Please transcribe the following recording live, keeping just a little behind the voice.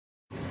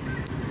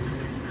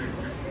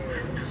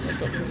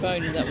Drop your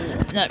phone in that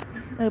water. No.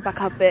 Go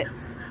back up a bit.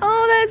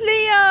 Oh, there's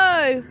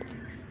Leo.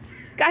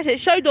 That's it.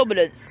 Show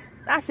dominance.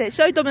 That's it.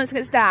 Show dominance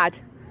against Dad.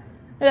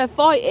 They're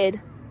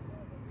fighting.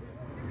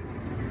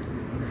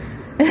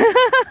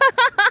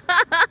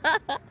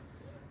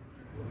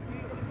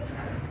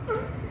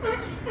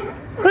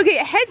 Gotta get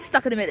your head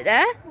stuck in a minute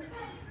there.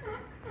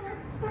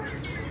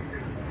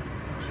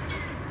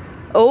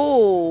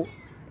 Oh.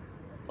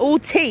 All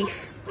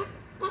teeth.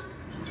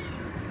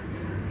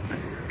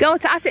 Go on,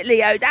 that's it,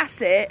 Leo.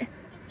 That's it.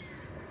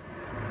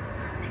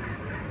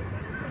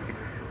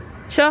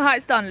 Show how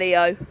it's done,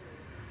 Leo.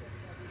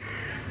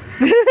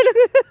 Hey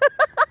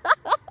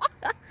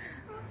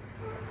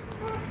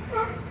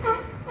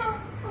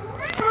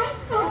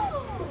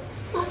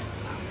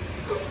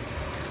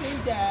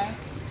there.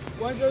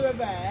 Want to go over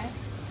there?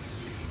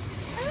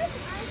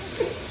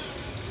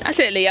 That's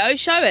it, Leo.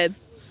 Show him.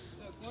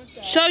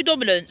 Show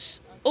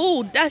dominance.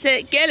 Oh, that's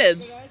it. Get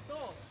him.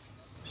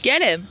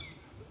 Get him.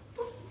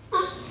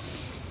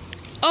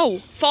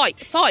 Oh,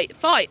 fight, fight,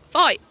 fight,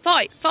 fight,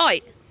 fight,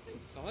 fight.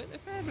 Fight the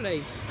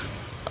family.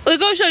 We've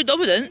got to show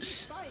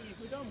dominance.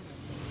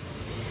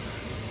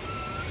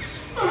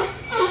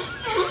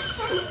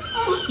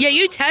 Yeah,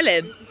 you tell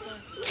him.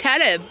 Tell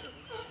him.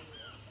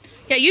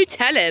 Yeah, you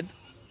tell him.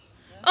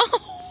 Oh.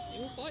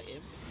 You'll fight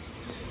him.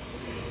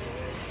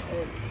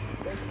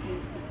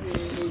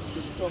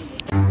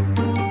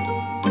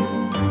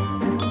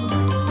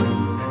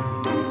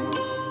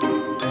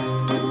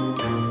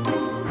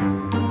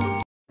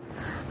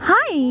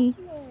 Hi.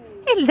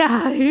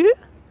 Hello.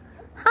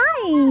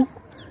 Hi.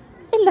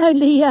 Hello,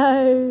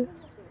 Leo.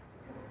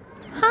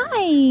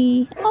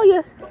 Hi. Oh,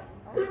 yes.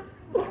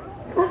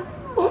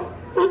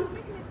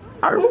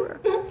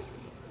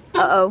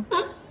 Uh-oh.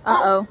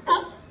 Uh-oh.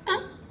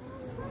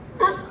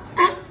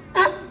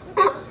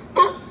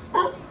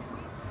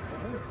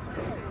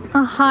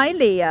 Oh, hi,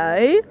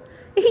 Leo.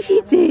 What are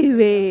you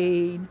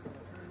doing?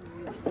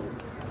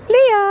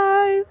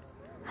 Leo.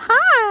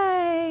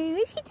 Hi. What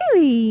are you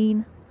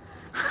doing?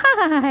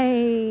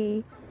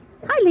 Hi.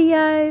 Hi,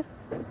 Leo.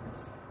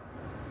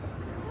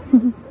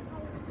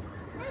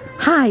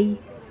 Hi.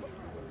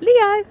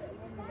 Leo.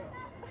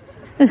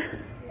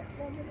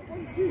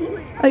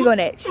 Oh, you got an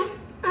itch?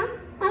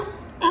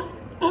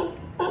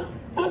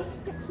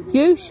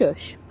 You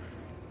shush.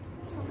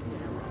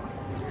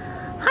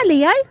 Hi,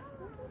 Leo.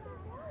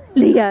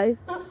 Leo.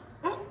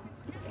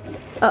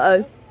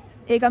 Uh-oh.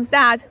 Here comes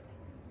Dad.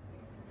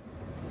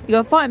 You're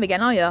going to fight him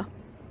again, are you?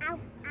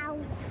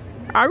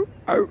 Ow,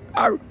 ow,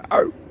 ow,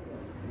 ow.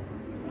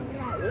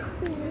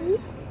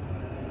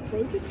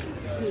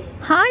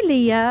 Hi,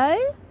 Leo.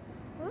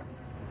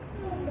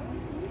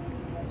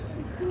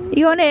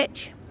 You got an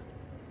itch?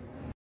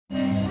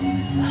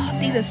 Oh,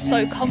 these are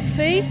so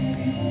comfy.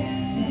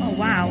 Oh,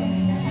 wow.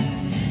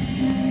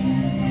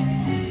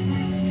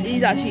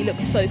 These actually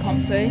look so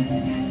comfy.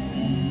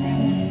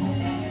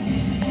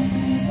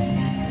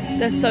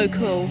 They're so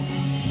cool.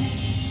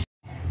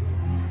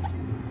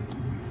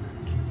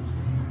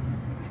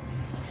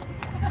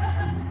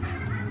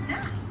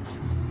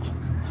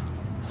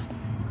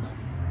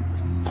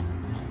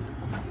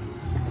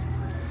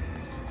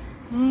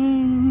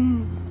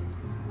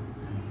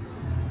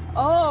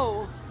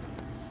 Oh.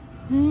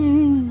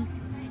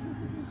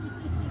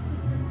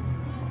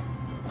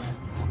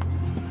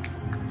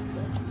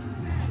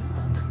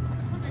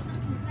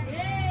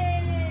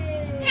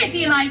 If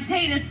you like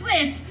Taylor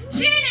Swift,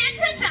 tune in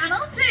to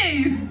Channel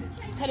 2.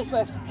 Taylor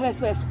Swift, Taylor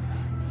Swift.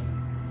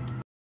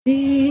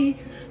 Me,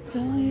 so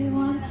you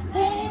want to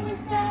play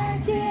with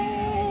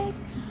magic.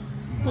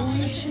 Well,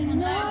 you should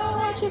know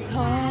what you're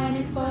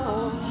calling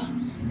for.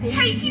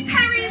 Katy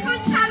Perry is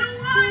on Channel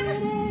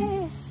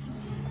 1.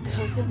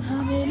 Cause I'm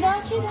coming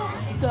at you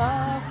like a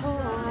dark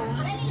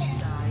horse.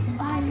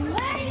 I'm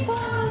ready for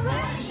the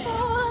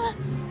rainfall.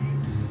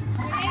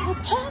 The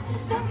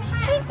purpose of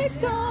the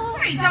storm.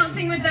 Great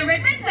dancing with the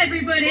ribbons,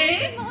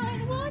 everybody.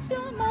 What's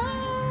your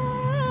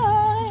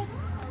mind?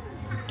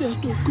 There's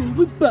no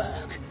going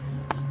back.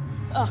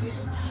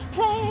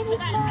 Play with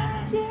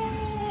magic.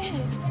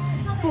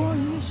 Boy,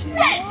 you should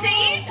Let's see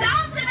you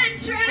dance,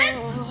 adventurers.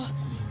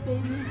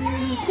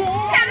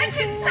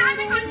 Skeleton Sam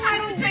is on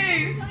Channel 2.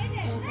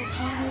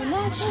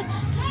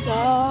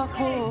 Dark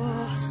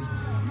horse.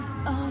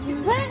 Are you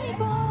ready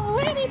for?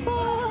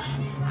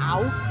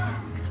 Ow.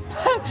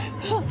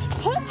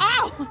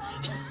 Ow.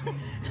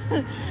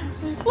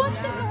 Watch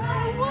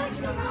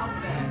it now.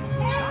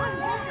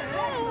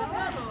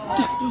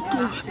 Don't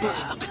go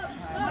back.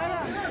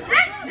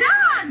 Let's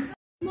dance.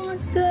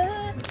 Monster.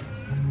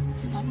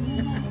 I'm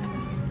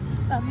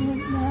in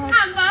love.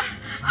 Amber,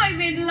 I'm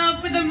in love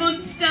with a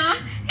monster.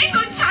 It's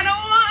on Channel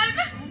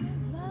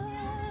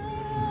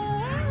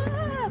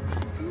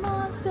 1.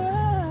 Monster.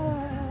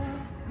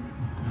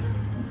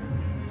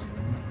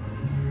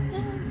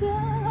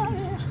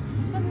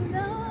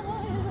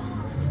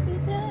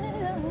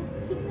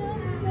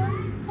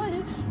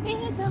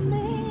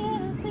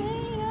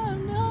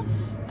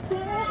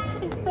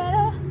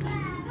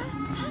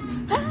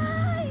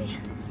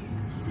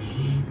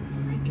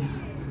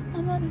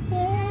 Another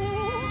day.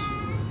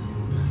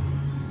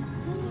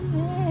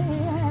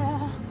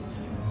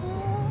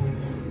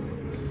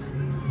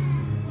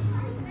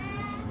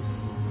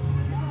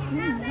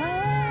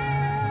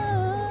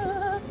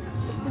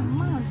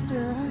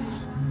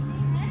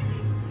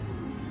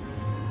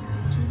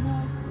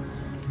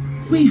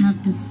 we have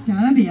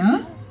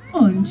Disturbia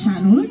on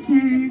Channel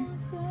 2.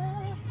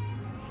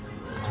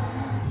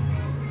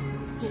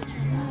 Did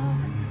you know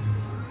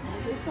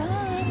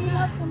everybody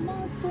loves the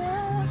monster?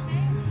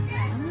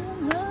 And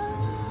you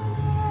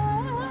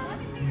love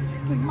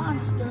the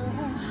monster.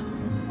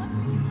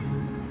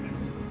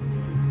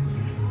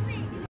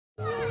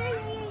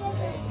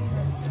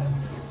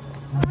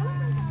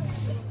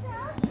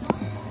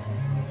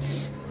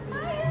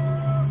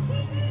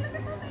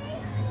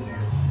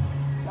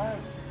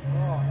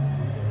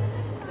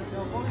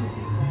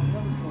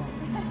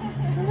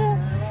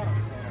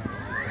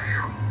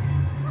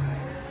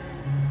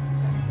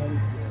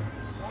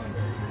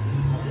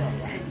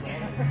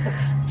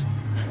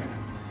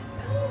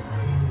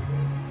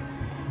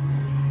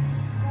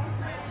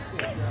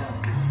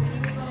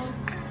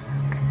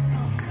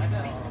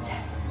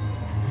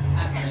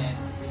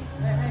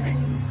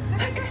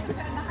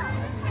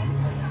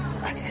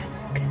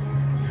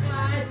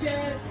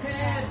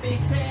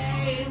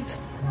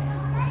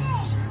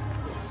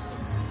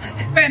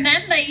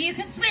 Remember, you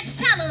can switch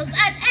channels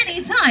at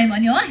any time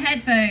on your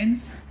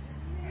headphones.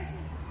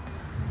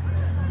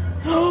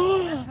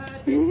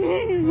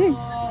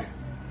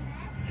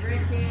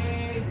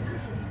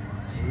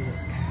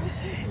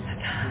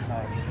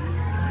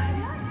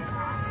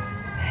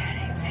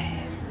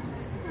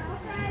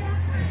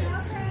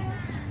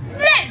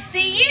 Let's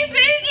see you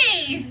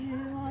boogie!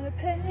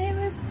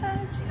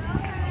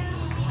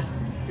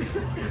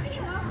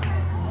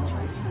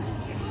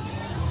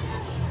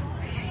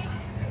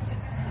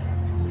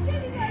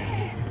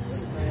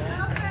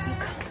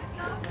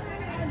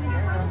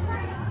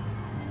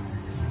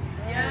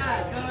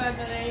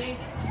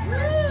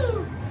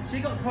 Woo! She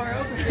got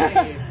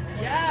choreography.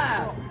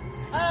 Yeah.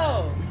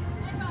 Oh.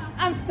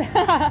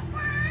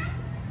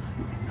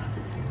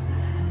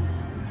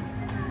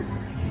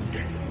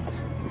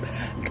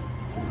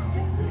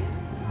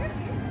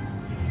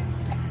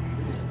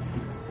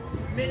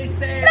 Mini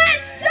stairs.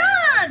 Let's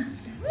dance!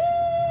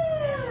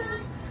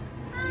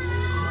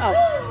 Oh.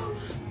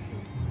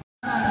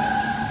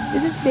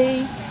 This is me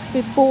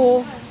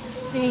before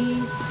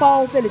the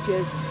File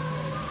Villagers,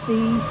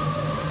 the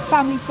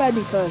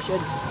family-friendly version.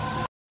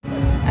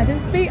 And this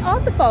is me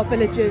after File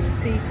Villagers,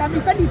 the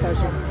family-friendly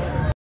version.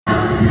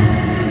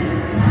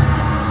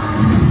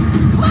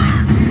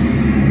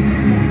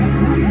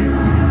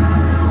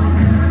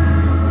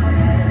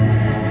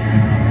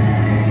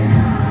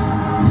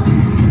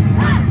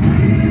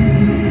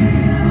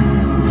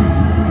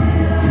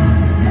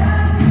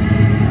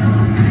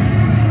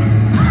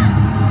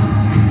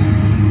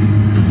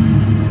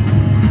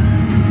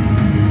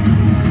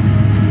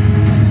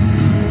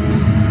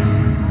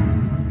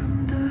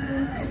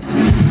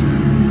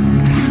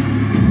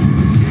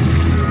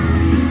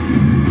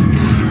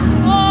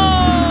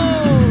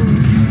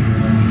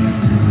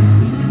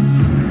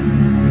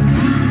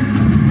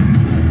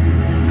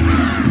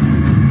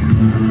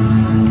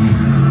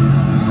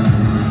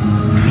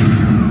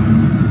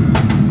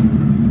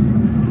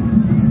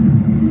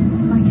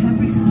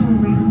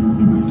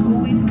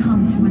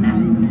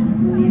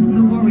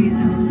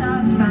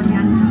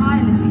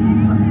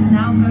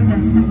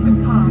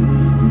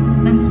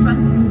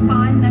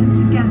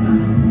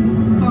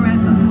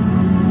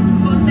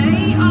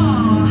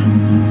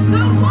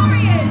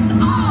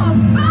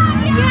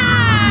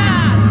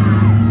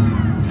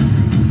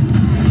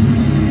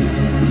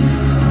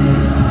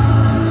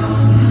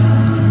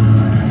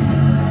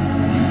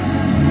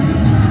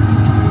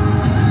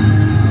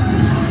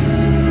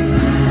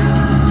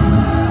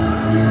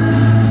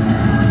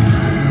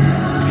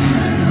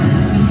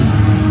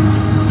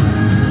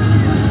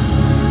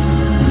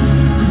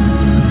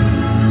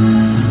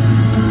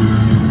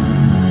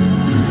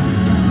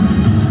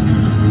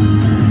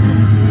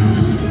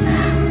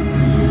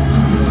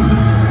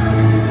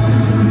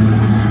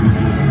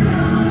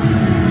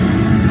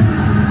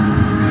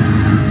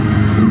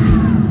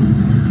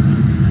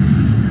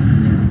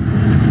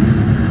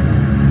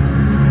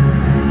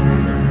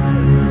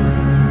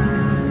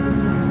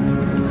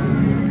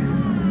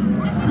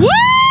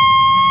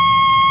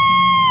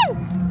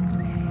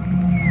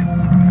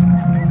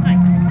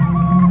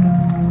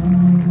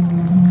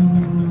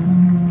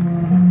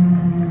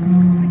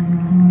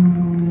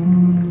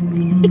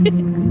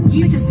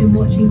 You've just been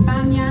watching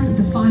Banyan,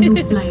 The Final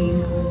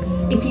Flame.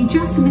 If you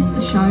just missed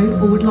the show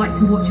or would like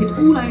to watch it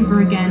all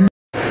over again,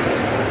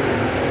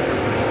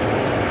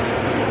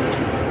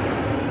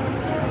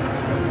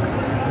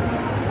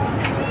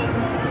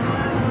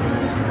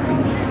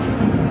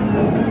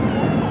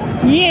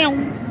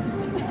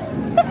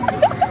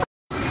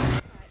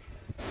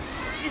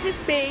 This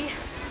is me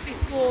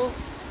before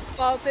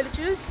File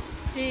Villagers,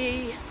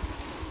 the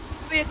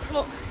 3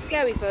 o'clock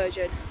scary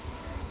version.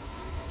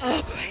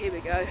 Oh, here we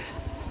go.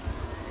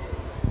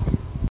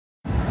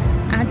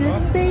 And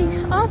this is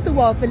me after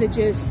Wild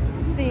Villagers,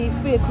 the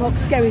 3 o'clock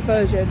scary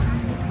version.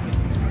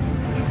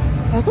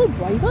 I got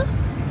braver.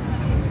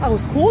 I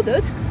was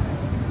cornered.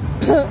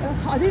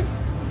 I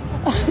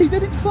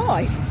didn't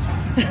cry.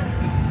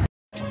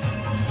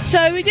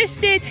 So we just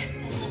did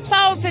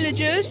Wild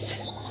Villagers,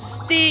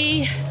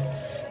 the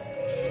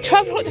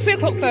 12 o'clock to 3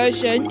 o'clock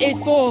version is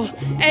for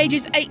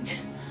ages 8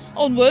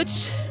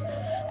 onwards,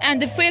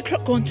 and the 3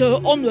 o'clock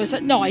onwards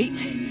at night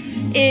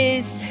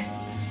is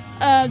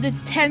the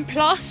 10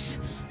 plus.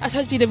 That's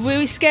supposed to be the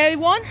really scary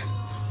one.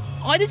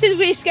 I did the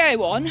really scary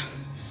one,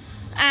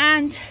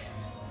 and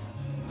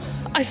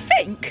I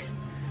think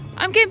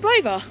I'm getting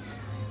braver.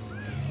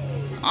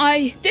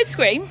 I did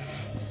scream,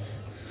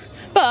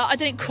 but I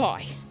didn't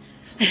cry.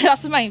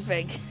 That's the main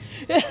thing.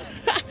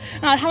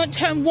 I haven't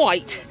turned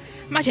white.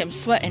 Imagine I'm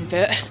sweating,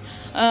 but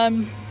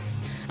I'm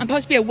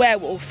supposed to be a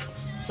werewolf,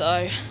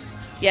 so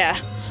yeah.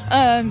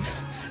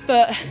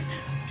 But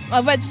my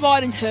Red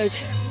Riding Hood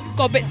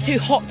got a bit too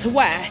hot to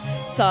wear,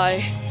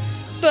 so.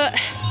 But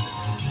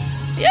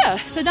yeah,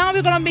 so now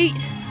we're gonna meet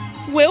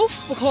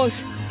Wilf,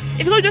 because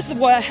if you're not dressed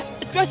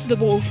as the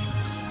wolf,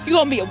 you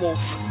gotta meet a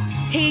wolf.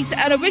 He's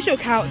an original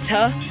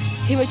character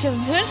here at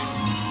Chessington,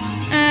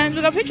 and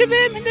we're gonna picture of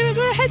him and then we're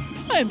gonna head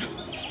home.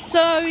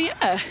 So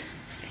yeah.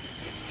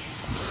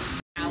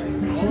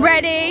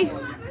 Ready?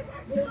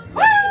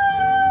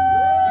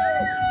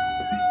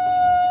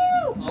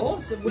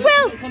 Awesome.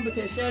 Will,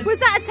 Competition. was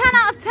that a 10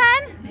 out of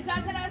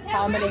 10?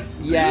 How many?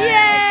 Yeah.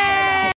 Yay!